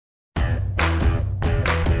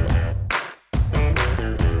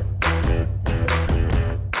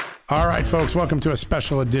All right, folks, welcome to a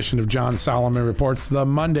special edition of John Solomon Reports, the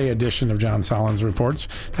Monday edition of John Solomon Reports.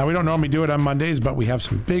 Now, we don't normally do it on Mondays, but we have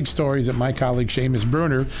some big stories that my colleague Seamus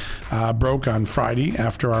Bruner broke on Friday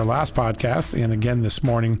after our last podcast and again this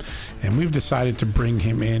morning, and we've decided to bring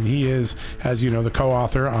him in. He is, as you know, the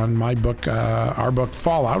co-author on my book, our book,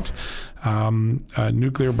 Fallout.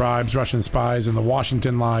 Nuclear bribes, Russian spies, and the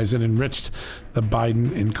Washington lies that enriched the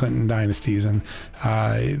Biden and Clinton dynasties. And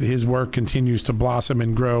his work continues to blossom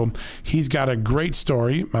and grow. He's got a great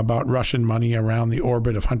story about Russian money around the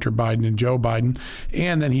orbit of Hunter Biden and Joe Biden.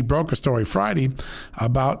 And then he broke a story Friday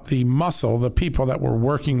about the muscle, the people that were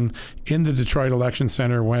working in the Detroit Election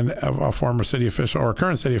Center when a former city official or a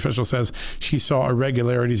current city official says she saw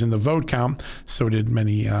irregularities in the vote count. So did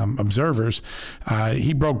many observers.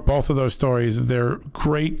 He broke both of those stories. They're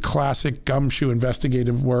great, classic gumshoe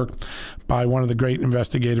investigative work by one of the great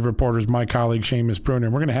investigative reporters, my colleague Seamus Bruner.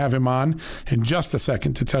 We're going to have him on in just a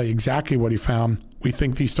second to tell you exactly what he found. We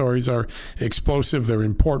think these stories are explosive. They're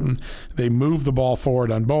important. They move the ball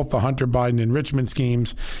forward on both the Hunter Biden enrichment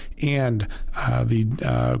schemes and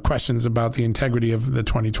the questions about the integrity of the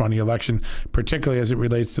 2020 election, particularly as it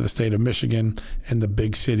relates to the state of Michigan and the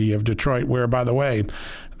big city of Detroit, where, by the way,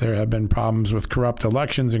 there have been problems with corrupt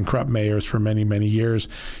elections and corrupt mayors for many, many years.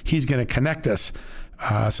 He's going to connect us,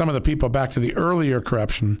 some of the people, back to the earlier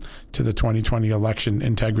corruption to the 2020 election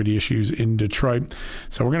integrity issues in Detroit.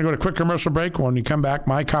 So we're going to go to a quick commercial break. When we come back,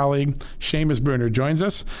 my colleague Seamus Bruner joins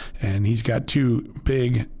us, and he's got two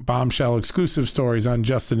big bombshell exclusive stories on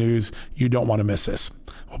Just the News. You don't want to miss this.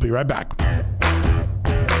 We'll be right back.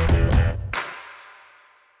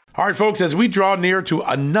 All right, folks, as we draw near to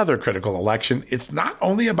another critical election, it's not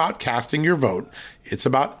only about casting your vote, it's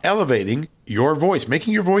about elevating your voice,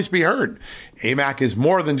 making your voice be heard. AMAC is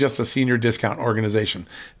more than just a senior discount organization.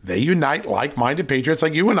 They unite like-minded patriots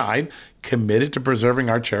like you and I, committed to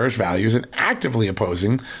preserving our cherished values and actively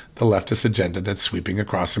opposing the leftist agenda that's sweeping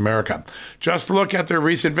across America. Just look at their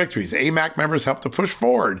recent victories. AMAC members helped to push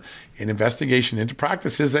forward an investigation into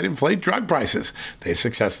practices that inflate drug prices. They've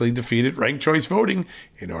successfully defeated ranked choice voting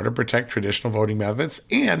in order to protect traditional voting methods,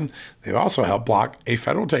 and they've also helped block a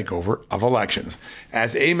federal takeover of elections.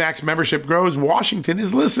 As AMAC's membership grows, Washington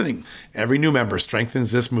is listening. Every new member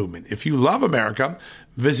strengthens this movement. If you love America,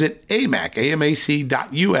 visit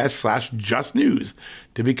amac.us/justnews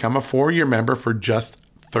to become a 4-year member for just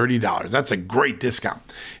 $30. That's a great discount.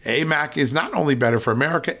 AMAC is not only better for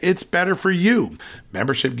America, it's better for you.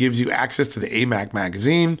 Membership gives you access to the AMAC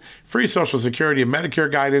magazine, free Social Security and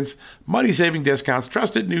Medicare guidance, money-saving discounts,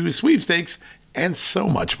 trusted news, sweepstakes, and so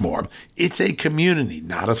much more. It's a community,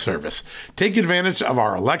 not a service. Take advantage of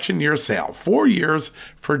our election year sale, 4 years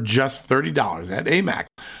for just $30 at AMAC.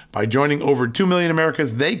 By joining over 2 million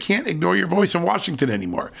Americans, they can't ignore your voice in Washington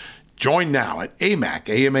anymore. Join now at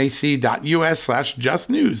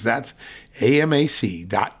amac.us/justnews. That's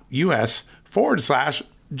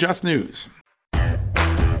amac.us/justnews.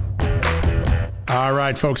 All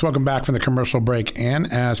right, folks, welcome back from the commercial break.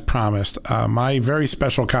 And as promised, my very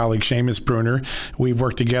special colleague, Seamus Bruner, we've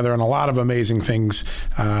worked together on a lot of amazing things.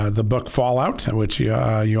 The book Fallout, which you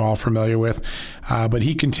all familiar with, but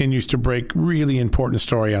he continues to break really important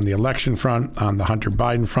story on the election front, on the Hunter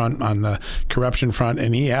Biden front, on the corruption front.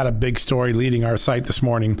 And he had a big story leading our site this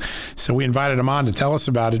morning. So we invited him on to tell us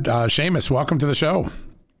about it. Seamus, welcome to the show.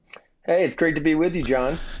 Hey, it's great to be with you,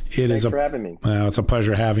 John. Thanks for having me. Well, it's a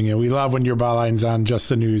pleasure having you. We love when your byline's on Just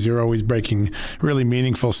the News. You're always breaking really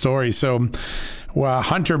meaningful stories. So,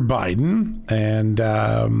 Hunter Biden, and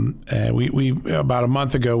we about a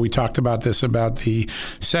month ago, we talked about this, about the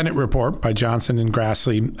Senate report by Johnson and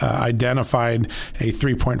Grassley identified a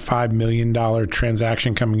 $3.5 million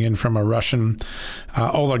transaction coming in from a Russian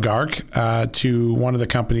oligarch to one of the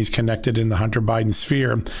companies connected in the Hunter Biden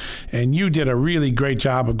sphere. And you did a really great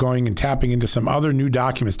job of going and tapping into some other new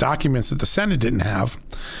documents that the Senate didn't have,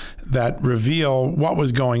 that reveal what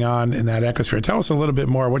was going on in that ecosphere. Tell us a little bit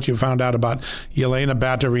more what you found out about Yelena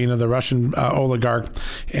Baturina, the Russian oligarch,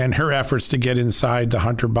 and her efforts to get inside the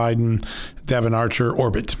Hunter Biden, Devon Archer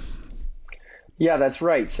orbit. Yeah, that's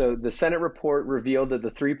right. So the Senate report revealed that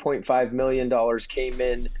the $3.5 million came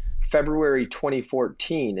in February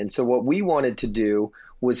 2014. And so what we wanted to do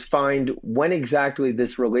was find when exactly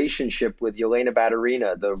this relationship with Yelena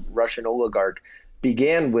Baturina, the Russian oligarch,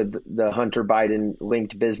 began with the Hunter Biden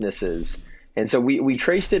linked businesses. And so we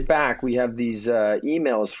traced it back. We have these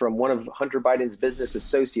emails from one of Hunter Biden's business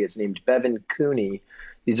associates named Bevan Cooney.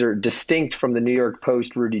 These are distinct from the New York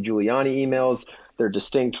Post Rudy Giuliani emails. They're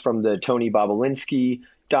distinct from the Tony Bobulinski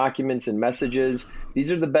documents and messages.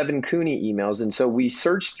 These are the Bevan Cooney emails. And so we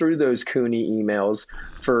searched through those Cooney emails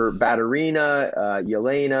for Baturina,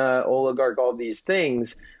 Yelena, oligarch, all these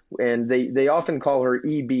things. And they often call her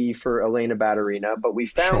EB for Elena Baturina. But we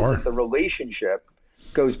found that the relationship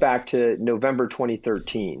goes back to November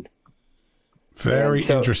 2013. Very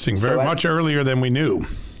interesting. Very much earlier than we knew.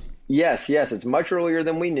 Yes, it's much earlier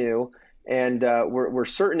than we knew. And we're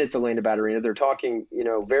certain it's Elena Baturina. They're talking,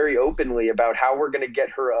 very openly about how we're going to get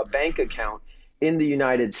her a bank account in the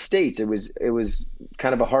United States. It was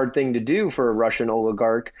kind of a hard thing to do for a Russian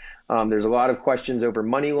oligarch. There's a lot of questions over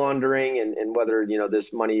money laundering and whether,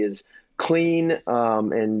 this money is clean.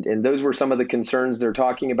 And those were some of the concerns they're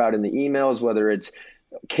talking about in the emails, whether it's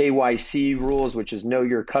KYC rules, which is know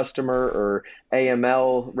your customer, or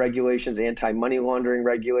AML regulations, anti-money laundering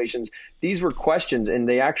regulations. These were questions, and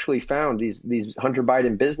they actually found these Hunter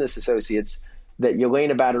Biden business associates that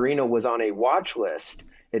Yelena Baturina was on a watch list.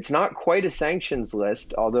 It's not quite a sanctions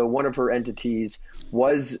list, although one of her entities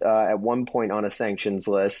was at one point on a sanctions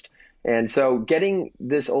list. And so getting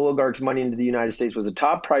this oligarch's money into the United States was a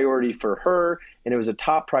top priority for her, and it was a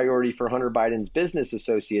top priority for Hunter Biden's business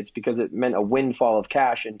associates because it meant a windfall of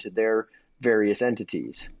cash into their various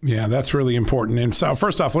entities. Yeah, that's really important. And so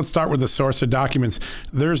first off, let's start with the source of documents.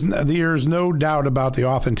 There's no doubt about the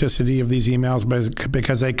authenticity of these emails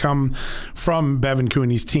because they come from Bevan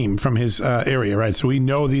Cooney's team, from his area, right? So we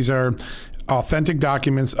know these are authentic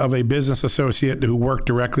documents of a business associate who worked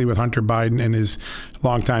directly with Hunter Biden and his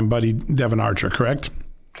longtime buddy, Devon Archer, correct?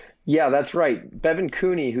 Yeah, that's right. Bevan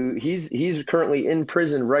Cooney, who he's currently in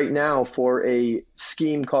prison right now for a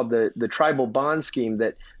scheme called the tribal bond scheme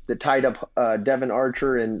that tied up Devon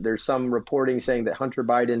Archer. And there's some reporting saying that Hunter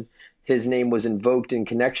Biden, his name was invoked in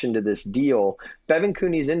connection to this deal. Bevan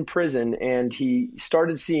Cooney's in prison, and he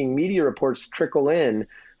started seeing media reports trickle in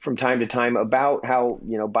from time to time about how,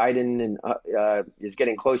 Biden is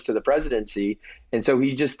getting close to the presidency. And so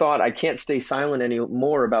he just thought, I can't stay silent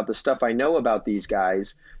anymore about the stuff I know about these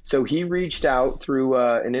guys. So he reached out through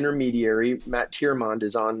an intermediary. Matt Tiermond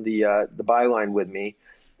is on the byline with me,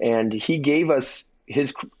 and he gave us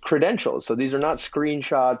his credentials. So these are not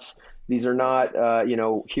screenshots. These are not,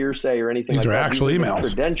 hearsay or anything like that. These are actual emails.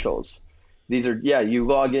 Credentials. These are, you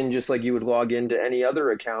log in just like you would log into any other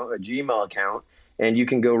account, a Gmail account. And you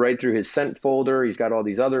can go right through his sent folder. He's got all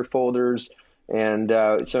these other folders. And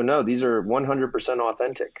so, no, these are 100%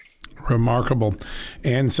 authentic. Remarkable.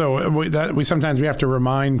 And so we sometimes have to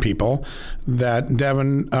remind people that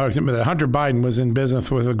that Hunter Biden was in business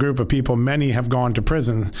with a group of people. Many have gone to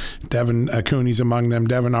prison. Devon Cooney's among them.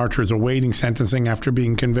 Devon Archer is awaiting sentencing after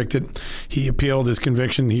being convicted. He appealed his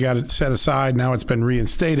conviction. He got it set aside. Now it's been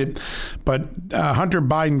reinstated. But Hunter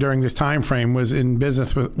Biden during this time frame was in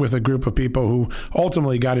business with a group of people who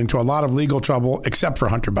ultimately got into a lot of legal trouble, except for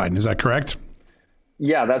Hunter Biden. Is that correct?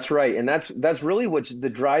 Yeah, that's right. And that's really what's the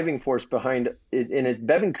driving force behind it. And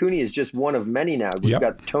Bevan Cooney is just one of many now. We've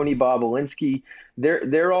got Tony Bobolinsky.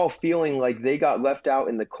 They're all feeling like they got left out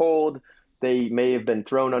in the cold. They may have been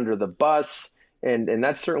thrown under the bus. And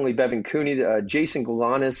that's certainly Bevan Cooney. Jason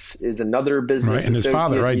Galanis is another business and his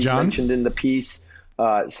father, right, John? Mentioned in the piece.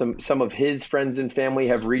 Some of his friends and family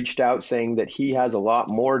have reached out saying that he has a lot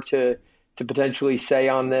more to potentially say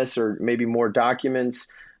on this, or maybe more documents.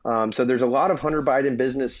 So there's a lot of Hunter Biden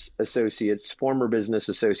business associates, former business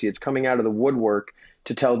associates, coming out of the woodwork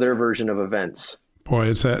to tell their version of events.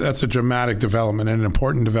 Boy, that's a dramatic development and an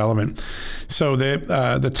important development. So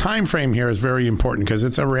the time frame here is very important because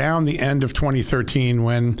it's around the end of 2013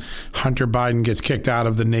 when Hunter Biden gets kicked out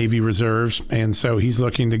of the Navy reserves, and so he's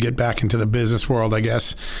looking to get back into the business world, I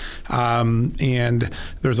guess. And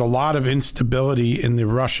there's a lot of instability in the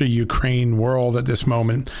Russia-Ukraine world at this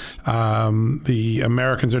moment. The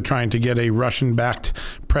Americans are trying to get a Russian-backed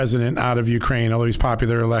president out of Ukraine, although he's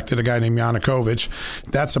popular, elected a guy named Yanukovych.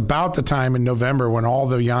 That's about the time in November when all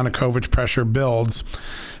the Yanukovych pressure builds.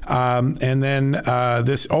 And then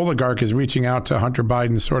this oligarch is reaching out to Hunter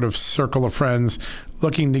Biden's sort of circle of friends,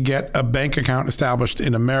 looking to get a bank account established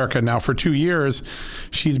in America. Now, for 2 years,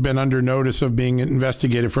 she's been under notice of being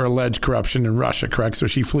investigated for alleged corruption in Russia, correct? So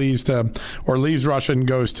she leaves Russia and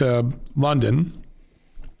goes to London.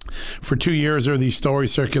 For 2 years, there are these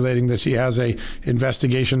stories circulating that she has a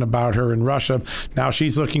investigation about her in Russia. Now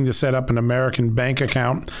she's looking to set up an American bank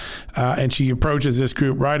account, and she approaches this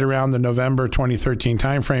group right around the November 2013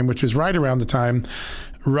 timeframe, which is right around the time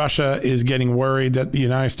Russia is getting worried that the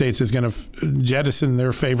United States is going to jettison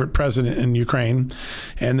their favorite president in Ukraine.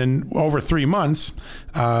 And then over 3 months,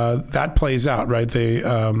 that plays out, right?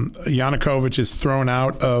 Yanukovych is thrown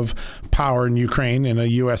out of power in Ukraine in a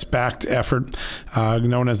U.S.-backed effort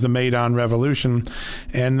known as the Maidan Revolution.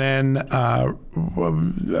 And then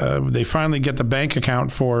they finally get the bank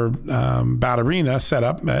account for Ballerina set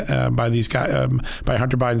up by these guys, by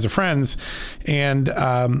Hunter Biden's friends. And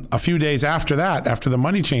a few days after that, after the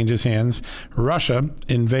money changes hands, Russia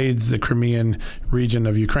invades the Crimean region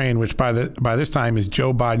of Ukraine, which by this time is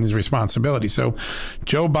Joe Biden's responsibility. So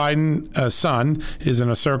Joe Biden's son is in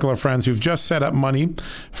a circle of friends who've just set up money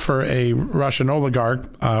for a Russian oligarch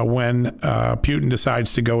when Putin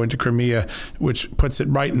decides to go into Crimea, which puts it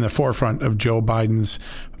right in the forefront of Joe Biden's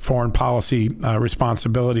foreign policy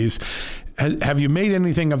responsibilities. Have you made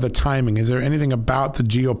anything of the timing? Is there anything about the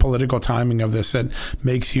geopolitical timing of this that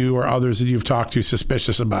makes you or others that you've talked to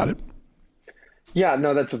suspicious about it? Yeah,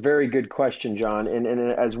 no, that's a very good question, John. And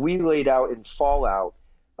as we laid out in Fallout,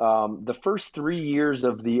 the first 3 years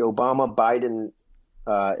of the Obama-Biden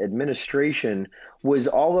administration was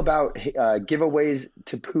all about giveaways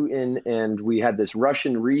to Putin, and we had this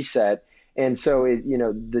Russian reset. And so,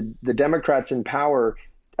 the Democrats in power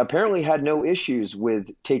apparently had no issues with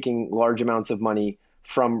taking large amounts of money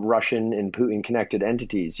from Russian and Putin-connected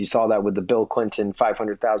entities. You saw that with the Bill Clinton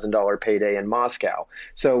 $500,000 payday in Moscow.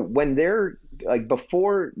 So when they're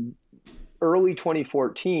before early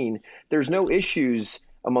 2014, there's no issues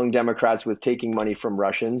among Democrats with taking money from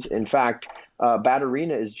Russians. In fact,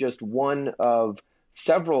 Baturina is just one of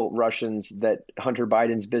several Russians that Hunter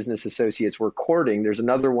Biden's business associates were courting. There's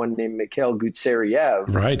another one named Mikhail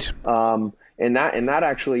Gutseriev. Right. And that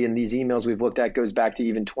actually in these emails we've looked at goes back to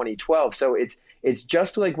even 2012. So it's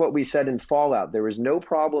just like what we said in Fallout. There was no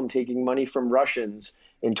problem taking money from Russians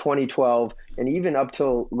in 2012 and even up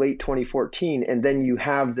till late 2014. And then you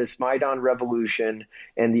have this Maidan revolution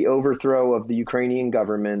and the overthrow of the Ukrainian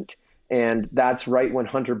government. And that's right when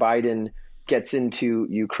Hunter Biden gets into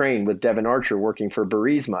Ukraine with Devon Archer working for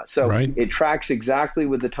Burisma. So right. It tracks exactly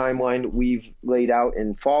with the timeline we've laid out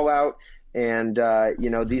in Fallout. And,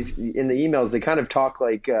 these in the emails, they kind of talk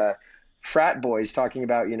like frat boys talking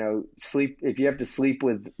about, sleep. If you have to sleep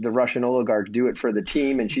with the Russian oligarch, do it for the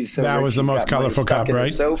team. And she's so that rich, was the most colorful cup,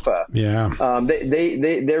 right? Sofa. Yeah.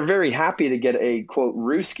 They're very happy to get a quote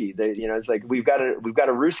Ruski. It's like we've got a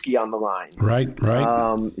Ruski on the line. Right.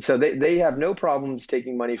 So they have no problems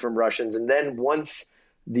taking money from Russians. And then once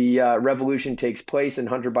the revolution takes place and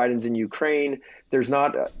Hunter Biden's in Ukraine, there's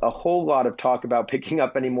not a whole lot of talk about picking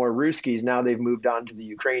up any more Ruskies. Now they've moved on to the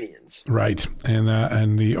Ukrainians. Right.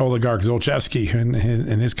 And the oligarch Zolchevsky and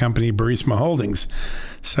his company, Burisma Holdings.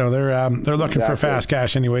 So they're looking for fast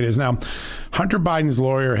cash anyway it is. Now, Hunter Biden's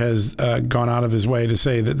lawyer has gone out of his way to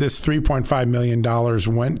say that this $3.5 million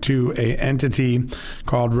went to an entity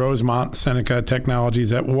called Rosemont Seneca Technologies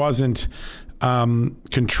that wasn't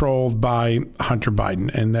controlled by Hunter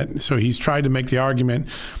Biden. And so he's tried to make the argument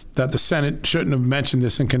that the Senate shouldn't have mentioned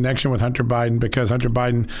this in connection with Hunter Biden because Hunter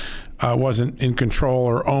Biden wasn't in control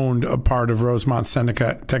or owned a part of Rosemont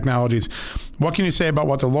Seneca Technologies. What can you say about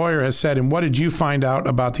what the lawyer has said, and what did you find out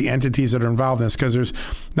about the entities that are involved in this? Because there's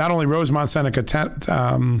not only Rosemont Seneca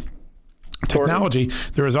Technology,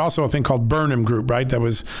 there was also a thing called Burnham Group, right, that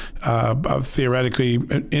was theoretically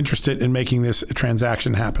interested in making this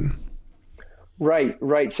transaction happen.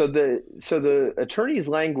 Right. So the attorney's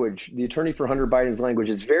language, the attorney for Hunter Biden's language,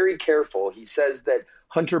 is very careful. He says that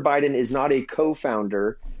Hunter Biden is not a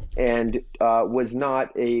co-founder and was not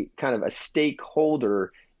a kind of a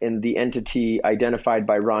stakeholder in the entity identified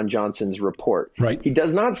by Ron Johnson's report. Right. He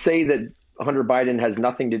does not say that Hunter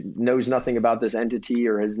Biden knows nothing about this entity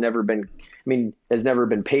or has never been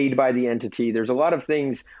paid by the entity. There's a lot of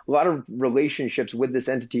things, a lot of relationships with this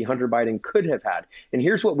entity Hunter Biden could have had. And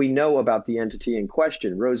here's what we know about the entity in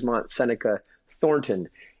question, Rosemont Seneca Thornton.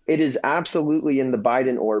 It is absolutely in the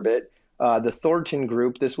Biden orbit. The Thornton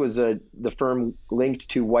Group, this was the firm linked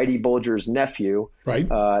to Whitey Bulger's nephew, right?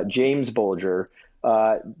 James Bulger.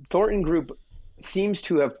 Thornton Group seems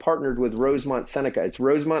to have partnered with Rosemont Seneca. It's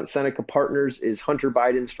Rosemont Seneca Partners is Hunter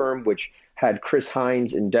Biden's firm, which had Chris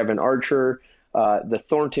Hines and Devon Archer. The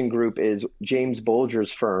Thornton Group is James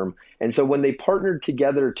Bulger's firm. And so when they partnered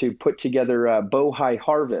together to put together Bohai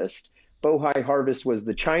Harvest was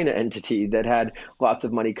the China entity that had lots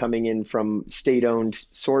of money coming in from state-owned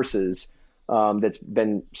sources that's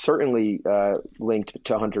been certainly linked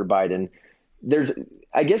to Hunter Biden.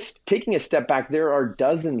 I guess taking a step back, there are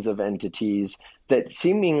dozens of entities that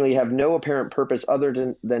seemingly have no apparent purpose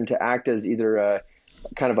other than to act as either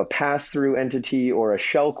kind of a pass-through entity or a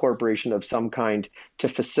shell corporation of some kind to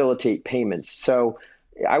facilitate payments. So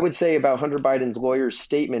I would say about Hunter Biden's lawyer's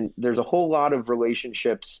statement, there's a whole lot of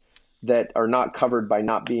relationships that are not covered by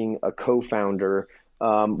not being a co-founder.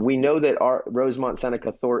 We know that Rosemont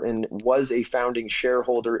Seneca Thornton was a founding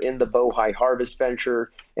shareholder in the Bohai Harvest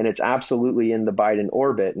venture, and it's absolutely in the Biden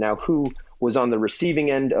orbit. Now, who was on the receiving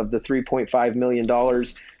end of the $3.5 million?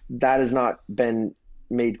 That has not been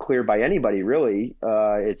made clear by anybody, really.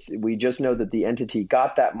 We just know that the entity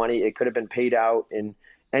got that money. It could have been paid out in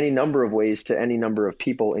any number of ways to any number of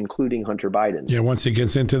people, including Hunter Biden. Yeah, once it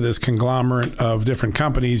gets into this conglomerate of different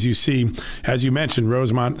companies, you see, as you mentioned,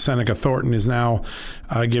 Rosemont Seneca Thornton is now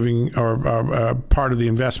giving or part of the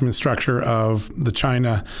investment structure of the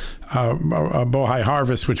China Bohai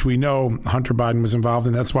Harvest, which we know Hunter Biden was involved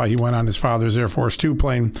in. That's why he went on his father's Air Force Two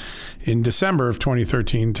plane in December of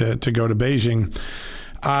 2013 to go to Beijing.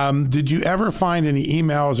 Did you ever find any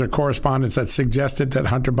emails or correspondence that suggested that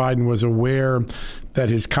Hunter Biden was aware that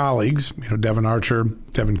his colleagues, Devin Archer,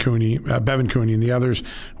 Bevan Cooney, and the others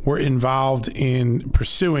were involved in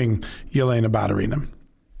pursuing Yelena Baturina?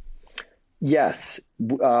 Yes.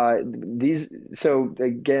 So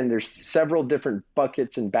again, there's several different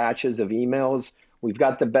buckets and batches of emails. We've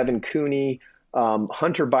got the Bevan Cooney.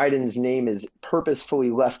 Hunter Biden's name is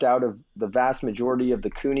purposefully left out of the vast majority of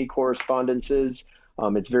the Cooney correspondences.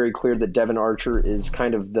 It's very clear that Devin Archer is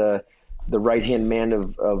kind of the right-hand man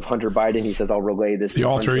of Hunter Biden. He says, "I'll relay this." The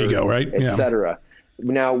alter Hunter, ego, right? Et cetera.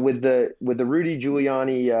 Now, with the Rudy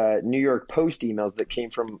Giuliani New York Post emails that came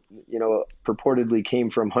from, purportedly came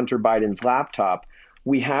from Hunter Biden's laptop,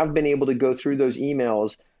 we have been able to go through those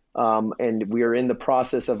emails, and we are in the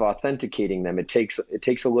process of authenticating them. It takes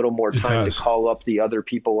a little more time to call up the other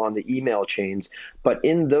people on the email chains. But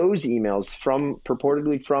in those emails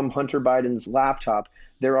purportedly from Hunter Biden's laptop,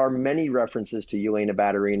 there are many references to Yelena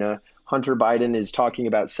Baturina. Hunter Biden is talking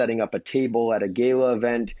about setting up a table at a gala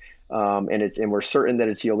event. And we're certain that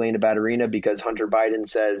it's Yelena Baturina because Hunter Biden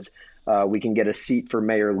says we can get a seat for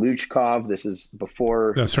Mayor Luchkov. This is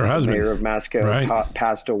before that's her husband, the mayor of Moscow,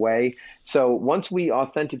 passed away. So once we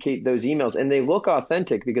authenticate those emails, and they look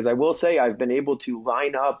authentic, because I will say I've been able to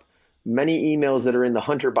line up many emails that are in the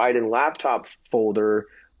Hunter Biden laptop folder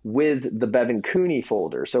with the Bevan Cooney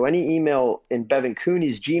folder. So any email in Bevan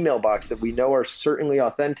Cooney's Gmail box that we know are certainly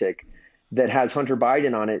authentic that has Hunter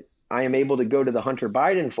Biden on it, I am able to go to the Hunter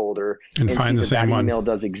Biden folder and find see the same that one. email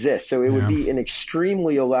does exist. So it would be an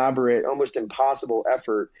extremely elaborate, almost impossible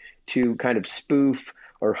effort to kind of spoof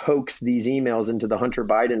or hoax these emails into the Hunter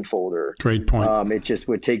Biden folder. Great point. It just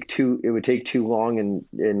would take too long,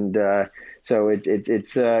 and so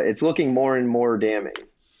it's looking more and more damning.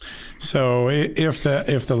 So if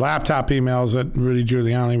the laptop emails that Rudy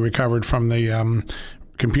Giuliani recovered from the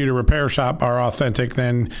computer repair shop are authentic,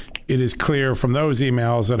 then it is clear from those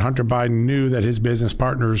emails that Hunter Biden knew that his business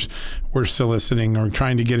partners were soliciting or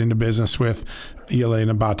trying to get into business with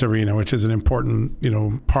Yelena Baturina, which is an important,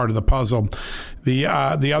 part of the puzzle. The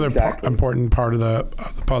other important part of the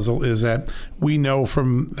puzzle is that we know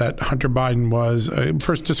that Hunter Biden was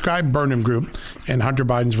first describe Burnham Group and Hunter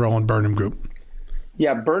Biden's role in Burnham Group.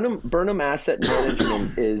 Yeah, Burnham Asset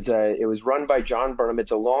Management is it was run by John Burnham.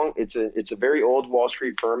 It's a very old Wall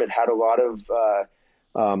Street firm. It had a lot of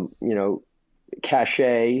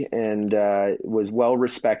cachet and was well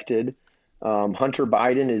respected. Hunter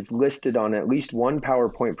Biden is listed on at least one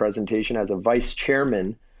PowerPoint presentation as a vice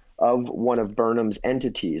chairman of one of Burnham's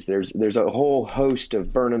entities. There's a whole host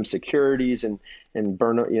of Burnham securities and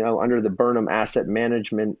Burnham, under the Burnham Asset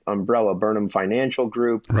Management umbrella, Burnham Financial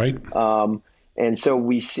Group. Right. And so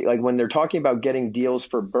we see, like, when they're talking about getting deals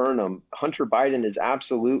for Burnham, Hunter Biden is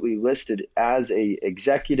absolutely listed as a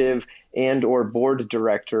executive and or board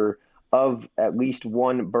director of at least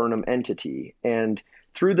one Burnham entity. And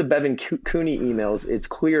through the Bevan Cooney emails, it's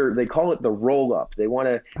clear they call it the roll-up. They want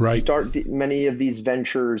to start many of these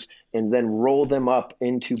ventures and then roll them up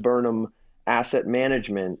into Burnham Asset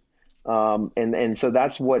Management. And so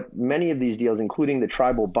that's what many of these deals, including the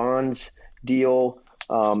tribal bonds deal.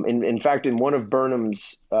 In fact, in one of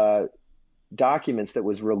Burnham's documents that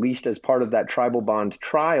was released as part of that tribal bond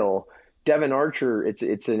trial, Devin Archer,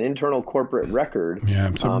 it's an internal corporate record. Yeah,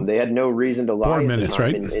 they had no reason to lie. Board minutes,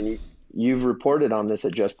 right? And you've reported on this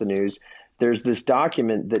at Just the News. There's this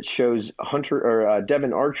document that shows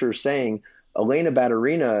Devin Archer saying Yelena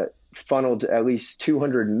Baturina funneled at least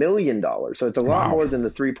 $200 million. So it's a lot more than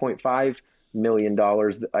the $3.5 million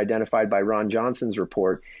identified by Ron Johnson's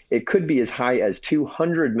report. It could be as high as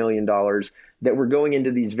 $200 million that were going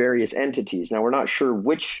into these various entities. Now, we're not sure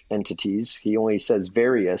which entities. He only says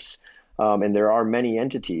various, and there are many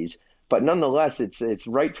entities. But nonetheless, it's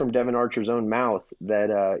right from Devon Archer's own mouth that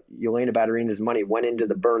Yelena Baturina's money went into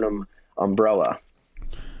the Burnham umbrella.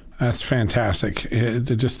 That's fantastic.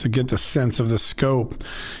 Just to get the sense of the scope,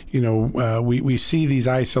 we see these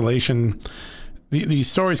isolation.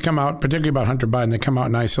 These stories come out, particularly about Hunter Biden, they come out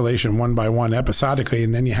in isolation one by one episodically,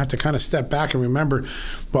 and then you have to kind of step back and remember,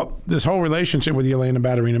 well, this whole relationship with Yelena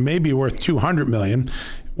Baturina may be worth $200 million.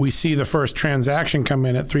 We see the first transaction come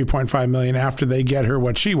in at $3.5 million after they get her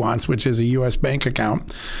what she wants, which is a U.S. bank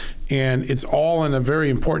account. And it's all in a very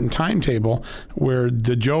important timetable where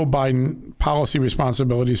the Joe Biden policy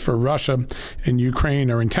responsibilities for Russia and Ukraine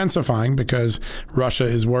are intensifying because Russia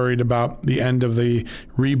is worried about the end of the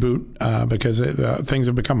reboot because things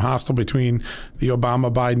have become hostile between the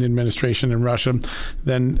Obama-Biden administration and Russia.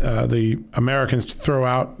 Then the Americans throw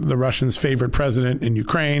out the Russians' favorite president in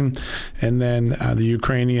Ukraine, and then the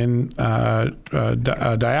Ukrainian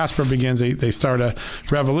diaspora begins. They start a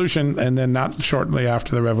revolution, and then not shortly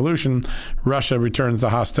after the revolution, Russia returns the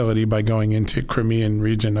hostility by going into Crimean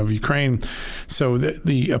region of Ukraine. So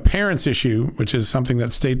the appearance issue, which is something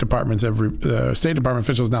that State Department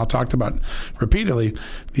officials now talked about repeatedly,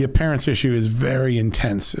 the appearance issue is very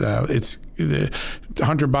intense.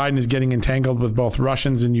 Hunter Biden is getting entangled with both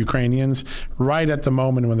Russians and Ukrainians right at the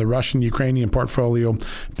moment when the Russian-Ukrainian portfolio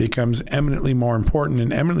becomes eminently more important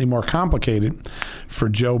and eminently more complicated for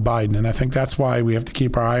Joe Biden. And I think that's why we have to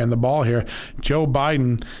keep our eye on the ball here. Joe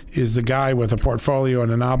Biden is the guy with a portfolio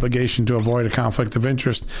and an obligation to avoid a conflict of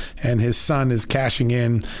interest, and his son is cashing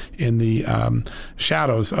in the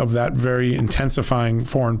shadows of that very intensifying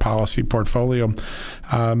foreign policy portfolio.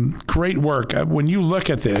 Great work. When you look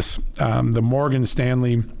at this, the Morgan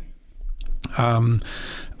Stanley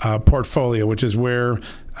portfolio, which is where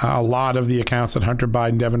a lot of the accounts that Hunter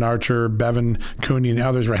Biden, Devon Archer, Bevan Cooney, and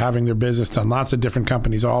others were having their business done. Lots of different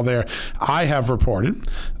companies all there. I have reported,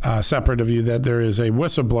 separate of you, that there is a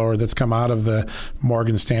whistleblower that's come out of the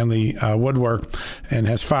Morgan Stanley woodwork and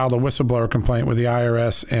has filed a whistleblower complaint with the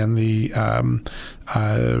IRS and the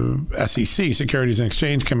SEC, Securities and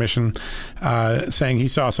Exchange Commission, saying he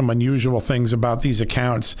saw some unusual things about these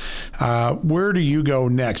accounts. Where do you go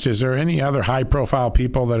next? Is there any other high-profile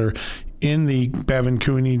people that are in the Bevan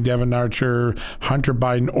Cooney, Devon Archer, Hunter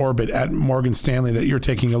Biden orbit at Morgan Stanley that you're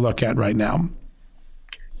taking a look at right now?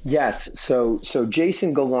 Yes. So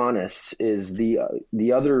Jason Galanis is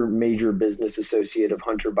the other major business associate of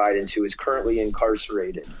Hunter Biden's who is currently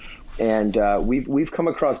incarcerated. And we've come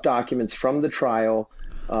across documents from the trial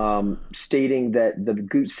stating that the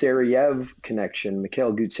Gutsariev connection,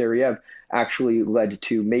 Mikhail Gutsariev, actually led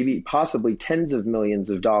to possibly tens of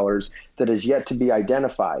millions of dollars that is yet to be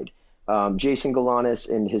identified. Jason Galanis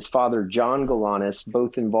and his father, John Galanis,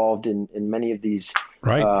 both involved in many of these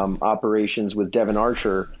operations with Devon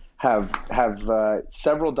Archer, have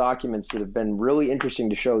several documents that have been really interesting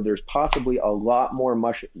to show there's possibly a lot more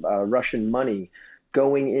Russian money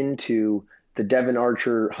going into the Devon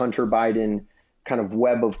Archer, Hunter Biden kind of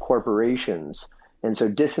web of corporations. And so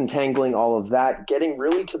disentangling all of that, getting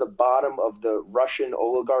really to the bottom of the Russian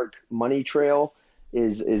oligarch money trail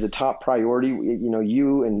is a top priority.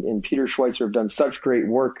 You and Peter Schweitzer have done such great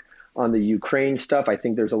work on the Ukraine stuff. I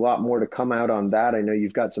think there's a lot more to come out on that. I know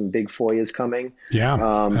you've got some big FOIAs coming. Yeah,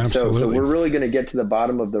 absolutely. So we're really going to get to the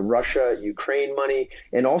bottom of the Russia-Ukraine money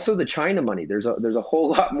and also the China money. There's a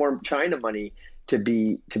whole lot more China money to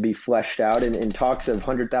be fleshed out, and talks of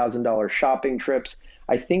 $100,000 shopping trips.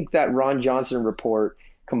 I think that Ron Johnson report,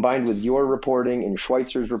 combined with your reporting and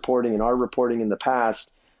Schweitzer's reporting and our reporting in the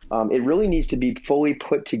past, it really needs to be fully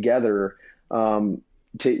put together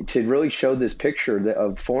to really show this picture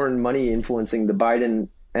of foreign money influencing the Biden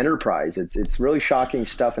enterprise. It's really shocking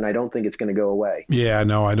stuff, and I don't think it's going to go away. Yeah,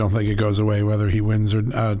 no, I don't think it goes away whether he wins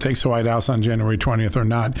or takes the White House on January 20th or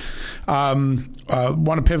not.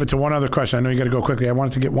 Want to pivot to one other question. I know you got to go quickly. I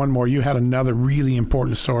wanted to get one more. You had another really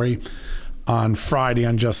important story on Friday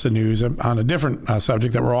on Just the News on a different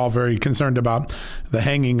subject that we're all very concerned about, the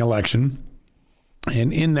hanging election.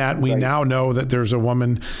 And in that, we now know that there's a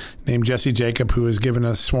woman named Jessie Jacob who has given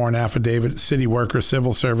a sworn affidavit, city worker,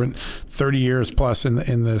 civil servant, 30 years plus in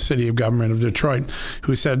the city of government of Detroit,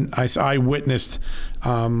 who said, I witnessed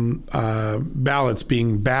ballots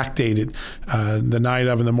being backdated the night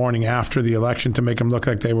of in the morning after the election to make them look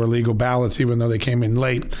like they were legal ballots, even though they came in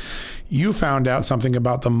late. You found out something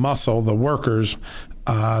about the muscle, the workers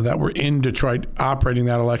that were in Detroit operating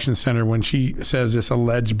that election center when she says this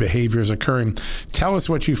alleged behavior is occurring. Tell us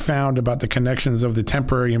what you found about the connections of the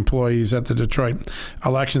temporary employees at the Detroit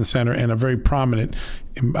election center and a very prominent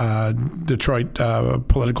Detroit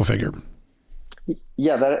political figure.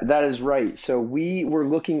 Yeah, that is right. So we were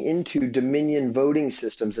looking into Dominion voting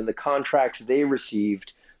systems and the contracts they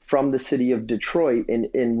received from the city of Detroit.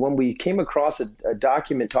 And when we came across a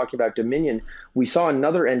document talking about Dominion, we saw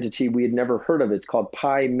another entity we had never heard of. It's called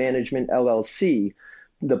Pi Management LLC.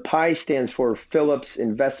 The Pi stands for Phillips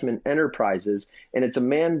Investment Enterprises, and it's a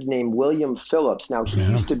man named William Phillips. Now, he Yeah.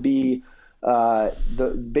 used to be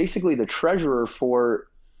basically the treasurer for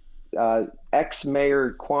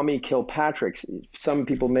ex-mayor Kwame Kilpatrick. Some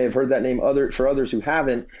people may have heard that name. For others who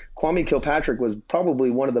haven't, Kwame Kilpatrick was probably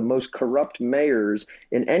one of the most corrupt mayors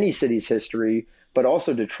in any city's history, but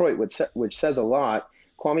also Detroit, which says a lot.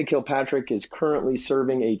 Kwame Kilpatrick is currently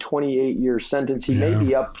serving a 28-year sentence. He may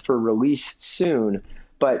be up for release soon,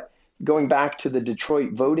 but going back to the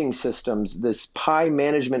Detroit voting systems, this Pi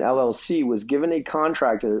Management LLC was given a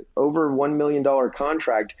contract, over $1 million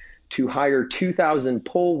contract, to hire 2,000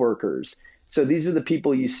 poll workers. So these are the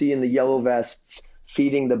people you see in the yellow vests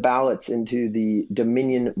feeding the ballots into the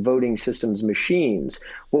Dominion voting systems machines.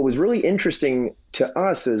 What was really interesting to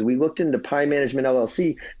us is we looked into Pi Management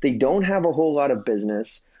LLC. They don't have a whole lot of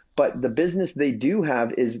business, but the business they do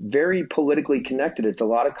have is very politically connected. It's a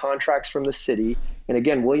lot of contracts from the city. And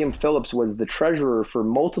again, William Phillips was the treasurer for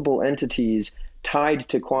multiple entities tied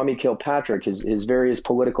to Kwame Kilpatrick, his various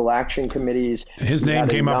political action committees. His name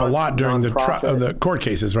came up a lot during the court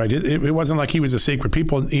cases, right? It wasn't like he was a secret.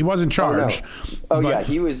 He wasn't charged. Yeah,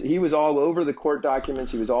 he was all over the court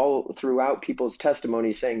documents. He was all throughout people's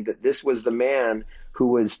testimony saying that this was the man who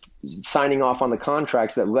was signing off on the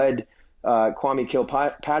contracts that led Kwame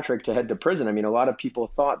Kilpatrick to head to prison. I mean, a lot of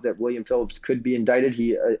people thought that William Phillips could be indicted.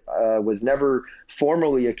 He was never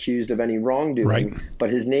formally accused of any wrongdoing, right,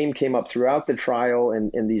 but his name came up throughout the trial,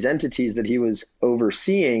 and these entities that he was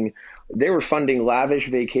overseeing, they were funding lavish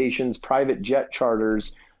vacations, private jet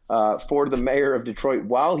charters for the mayor of Detroit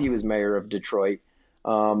while he was mayor of Detroit.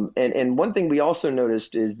 And one thing we also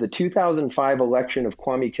noticed is the 2005 election of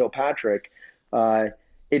Kwame Kilpatrick,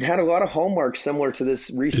 it had a lot of hallmarks similar to this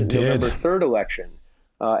recent November 3rd election.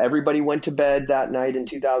 Everybody went to bed that night in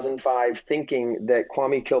 2005 thinking that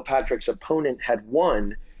Kwame Kilpatrick's opponent had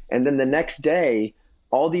won. And then the next day,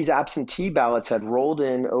 all these absentee ballots had rolled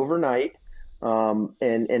in overnight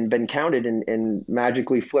and been counted and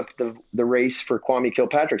magically flipped the race for Kwame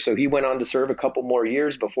Kilpatrick. So he went on to serve a couple more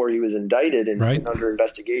years before he was indicted and under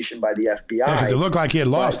investigation by the FBI. Yeah, because it looked like he had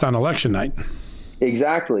lost on election night.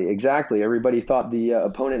 Exactly. Everybody thought the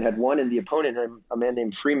opponent had won, and the opponent, a man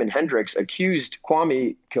named Freeman Hendricks, accused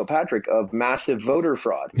Kwame Kilpatrick of massive voter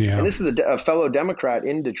fraud. Yeah. And this is a fellow Democrat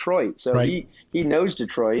in Detroit, so he knows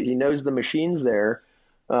Detroit, he knows the machines there,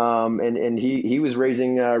 and he was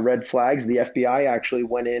raising red flags. The FBI actually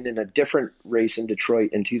went in a different race in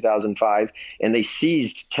Detroit in 2005, and they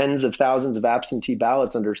seized tens of thousands of absentee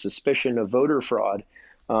ballots under suspicion of voter fraud.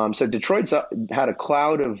 So Detroit's had a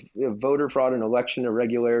cloud of voter fraud and election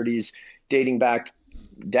irregularities dating back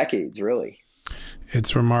decades, really.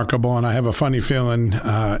 It's remarkable, and I have a funny feeling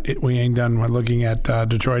we ain't done with looking at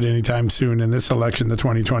Detroit anytime soon in this election, the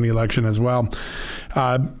 2020 election as well.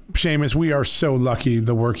 Seamus, we are so lucky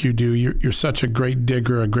the work you do. You're such a great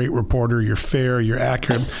digger, a great reporter. You're fair, you're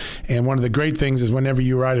accurate. And one of the great things is whenever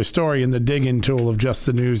you write a story in the dig-in tool of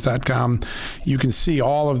justthenews.com, you can see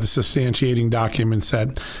all of the substantiating documents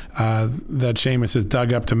that Seamus has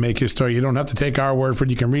dug up to make his story. You don't have to take our word for it.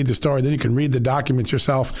 You can read the story, then you can read the documents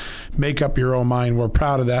yourself, make up your own mind. We're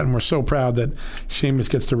proud of that, and we're so proud that Seamus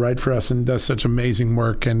gets to write for us and does such amazing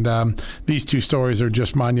work. And these two stories are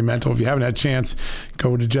just monumental. If you haven't had a chance,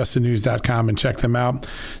 go to justthenews.com and check them out.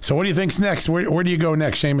 So what do you think's next? Where do you go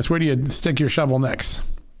next, Seamus? Where do you stick your shovel next?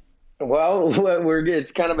 Well,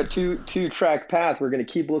 it's kind of a two-track path. We're going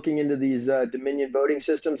to keep looking into these Dominion voting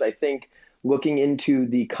systems. I think looking into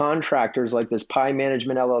the contractors like this Pi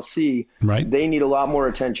Management LLC, they need a lot more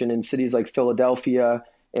attention in cities like Philadelphia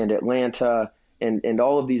and Atlanta and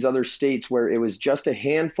all of these other states where it was just a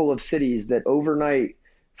handful of cities that overnight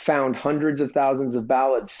found hundreds of thousands of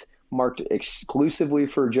ballots marked exclusively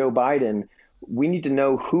for Joe Biden. We need to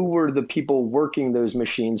know who were the people working those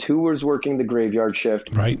machines, who was working the graveyard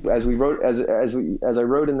shift. Right. As we wrote, as I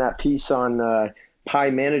wrote in that piece on Pi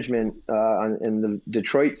Management in the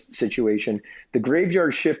Detroit situation, the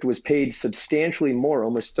graveyard shift was paid substantially more,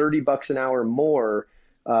 almost $30 an hour more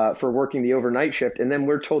for working the overnight shift. And then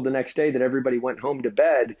we're told the next day that everybody went home to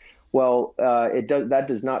bed. Well, that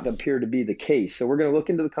does not appear to be the case. So we're going to look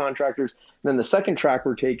into the contractors. And then the second track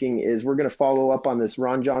we're taking is we're going to follow up on this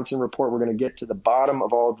Ron Johnson report. We're going to get to the bottom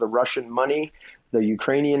of all of the Russian money, the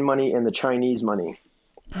Ukrainian money, and the Chinese money.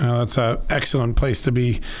 That's an excellent place to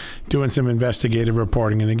be doing some investigative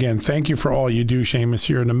reporting. And again, thank you for all you do, Seamus.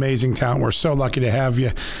 You're an amazing talent. We're so lucky to have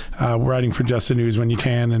you writing for Just the News when you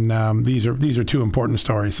can. And these are two important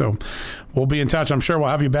stories. So we'll be in touch. I'm sure we'll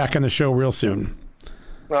have you back on the show real soon.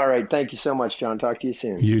 All right. Thank you so much, John. Talk to you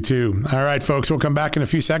soon. You too. All right, folks. We'll come back in a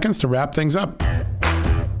few seconds to wrap things up.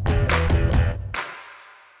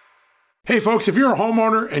 Hey folks, if you're a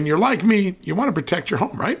homeowner and you're like me, you want to protect your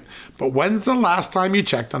home, right? But when's the last time you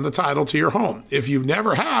checked on the title to your home? If you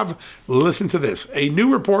never have, listen to this. A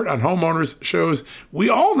new report on homeowners shows we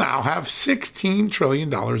all now have $16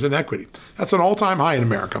 trillion in equity. That's an all-time high in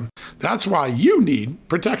America. That's why you need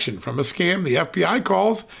protection from a scam the FBI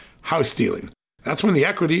calls house stealing. That's when the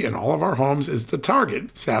equity in all of our homes is the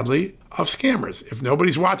target, sadly, of scammers. If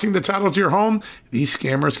nobody's watching the title to your home, these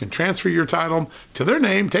scammers can transfer your title to their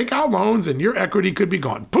name, take out loans, and your equity could be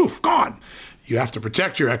gone. Poof, gone. You have to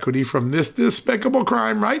protect your equity from this despicable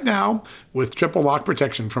crime right now with triple lock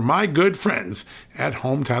protection from my good friends at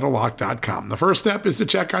HomeTitleLock.com. The first step is to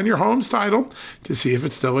check on your home's title to see if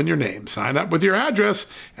it's still in your name. Sign up with your address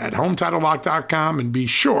at HomeTitleLock.com and be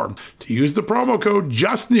sure to use the promo code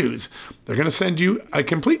JUSTNEWS. They're going to send you a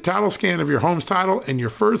complete title scan of your home's title and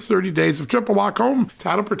your first 30 days of triple lock home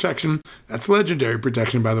title protection. That's legendary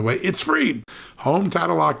protection, by the way. It's free.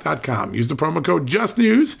 HomeTitleLock.com. Use the promo code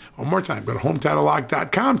JUSTNEWS. One more time, go to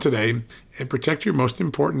HomeTitleLock.com today and protect your most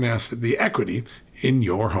important asset, the equity in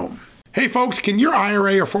your home. Hey folks, can your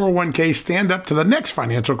IRA or 401k stand up to the next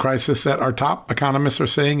financial crisis that our top economists are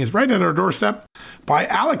saying is right at our doorstep? By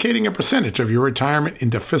allocating a percentage of your retirement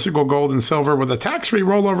into physical gold and silver with a tax-free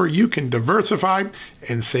rollover, you can diversify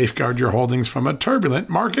and safeguard your holdings from a turbulent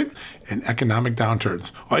market and economic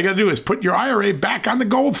downturns. All you got to do is put your IRA back on the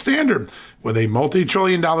gold standard. With a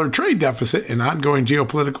multi-trillion-dollar trade deficit and ongoing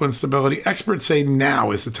geopolitical instability, experts say now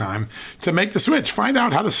is the time to make the switch. Find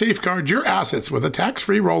out how to safeguard your assets with a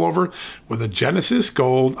tax-free rollover with a Genesis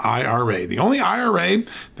Gold IRA, the only IRA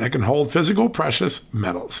that can hold physical precious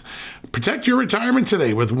metals. Protect your retirement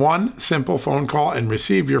today with one simple phone call and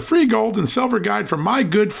receive your free gold and silver guide from my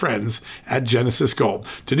good friends at Genesis Gold.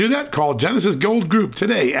 To do that, call Genesis Gold Group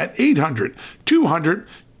today at 800-200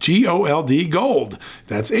 GOLD Gold.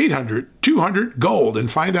 That's 800-200-GOLD, and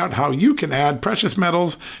find out how you can add precious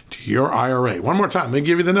metals to your IRA. One more time, let me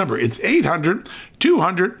give you the number. It's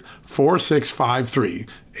 800-200-4653.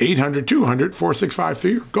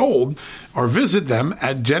 800-200-4653 or gold, or visit them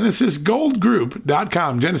at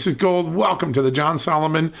genesisgoldgroup.com. Genesis Gold, welcome to the John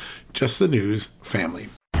Solomon Just the News family.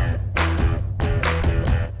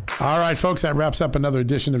 All right, folks, that wraps up another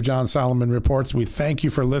edition of John Solomon Reports. We thank you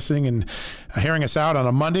for listening and hearing us out on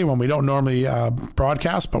a Monday when we don't normally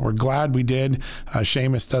broadcast, but we're glad we did.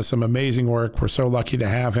 Seamus does some amazing work. We're so lucky to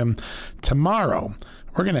have him. Tomorrow,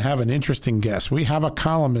 we're going to have an interesting guest. We have a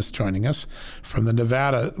columnist joining us from the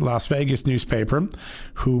Nevada, Las Vegas newspaper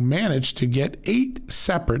who managed to get 8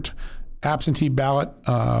 separate absentee ballot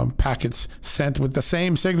packets sent with the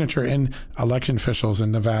same signature, and election officials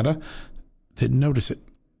in Nevada didn't notice it.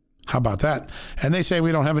 How about that? And they say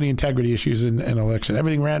we don't have any integrity issues in election.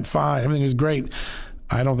 Everything ran fine. Everything is great.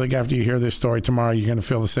 I don't think after you hear this story tomorrow, you're going to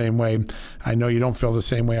feel the same way. I know you don't feel the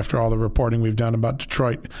same way after all the reporting we've done about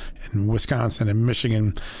Detroit and Wisconsin and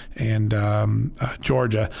Michigan and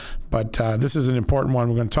Georgia. But this is an important one.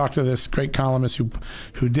 We're going to talk to this great columnist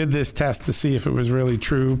who did this test to see if it was really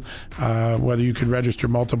true, whether you could register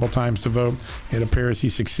multiple times to vote. It appears he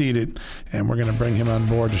succeeded, and we're going to bring him on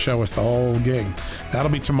board to show us the whole gig.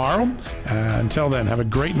 That'll be tomorrow. Until then, have a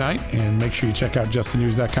great night, and make sure you check out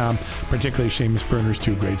justthenews.com, particularly Seamus Bruner's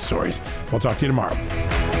 2 great stories. We'll talk to you tomorrow.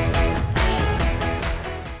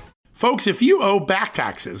 Folks, if you owe back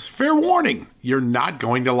taxes, fair warning, you're not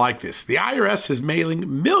going to like this. The IRS is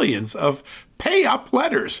mailing millions of pay-up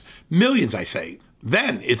letters. Millions, I say.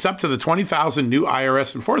 Then it's up to the 20,000 new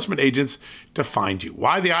IRS enforcement agents to find you.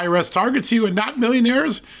 Why the IRS targets you and not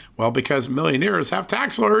millionaires? Well, because millionaires have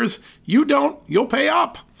tax lawyers. You don't, you'll pay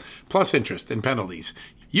up. Plus interest and penalties.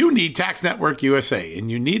 You need Tax Network USA, and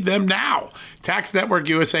you need them now. Tax Network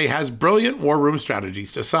USA has brilliant war room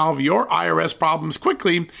strategies to solve your IRS problems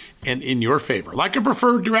quickly and in your favor. Like a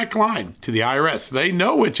preferred direct line to the IRS, they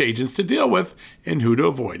know which agents to deal with and who to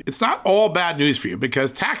avoid. It's not all bad news for you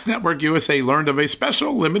because Tax Network USA learned of a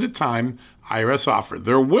special limited time IRS offer.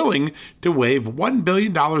 They're willing to waive $1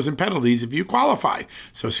 billion in penalties if you qualify.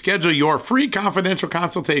 So schedule your free confidential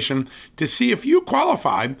consultation to see if you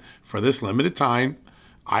qualify for this limited time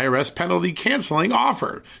IRS penalty canceling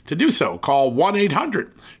offer. To do so, call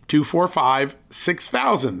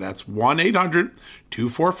 1-800-245-6000. That's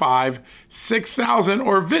 1-800-245-6000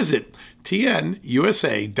 or visit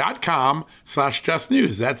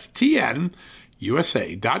tnusa.com/justnews. That's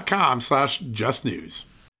tnusa.com/justnews.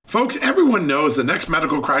 Folks, everyone knows the next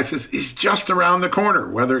medical crisis is just around the corner,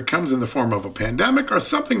 whether it comes in the form of a pandemic or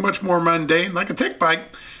something much more mundane like a tick bite.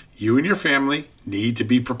 You and your family need to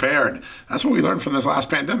be prepared. That's what we learned from this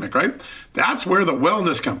last pandemic, right? That's where the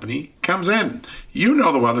Wellness Company comes in. You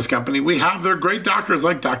know the Wellness Company. We have their great doctors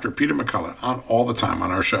like Dr. Peter McCullough on all the time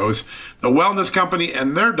on our shows. The Wellness Company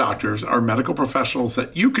and their doctors are medical professionals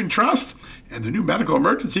that you can trust, and the new medical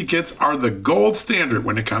emergency kits are the gold standard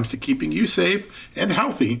when it comes to keeping you safe and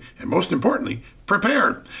healthy, and most importantly,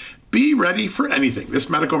 prepared. Be ready for anything. This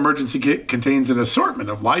medical emergency kit contains an assortment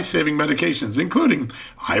of life-saving medications, including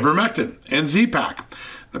ivermectin and Z-Pak.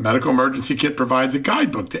 The medical emergency kit provides a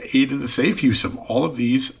guidebook to aid in the safe use of all of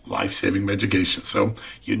these life-saving medications, so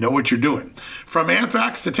you know what you're doing. From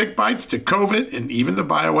anthrax to tick bites to COVID and even the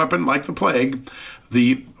bioweapon like the plague,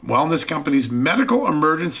 the Wellness Company's medical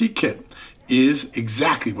emergency kit is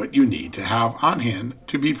exactly what you need to have on hand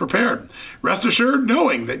to be prepared. Rest assured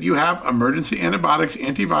knowing that you have emergency antibiotics,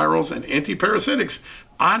 antivirals, and antiparasitics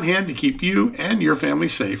on hand to keep you and your family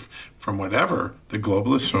safe from whatever the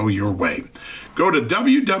globalists throw your way. Go to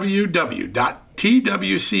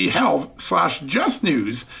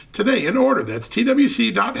www.twchealth/justnews today and order. That's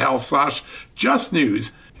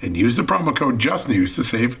twc.health/justnews and use the promo code JUSTNEWS to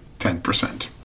save 10%.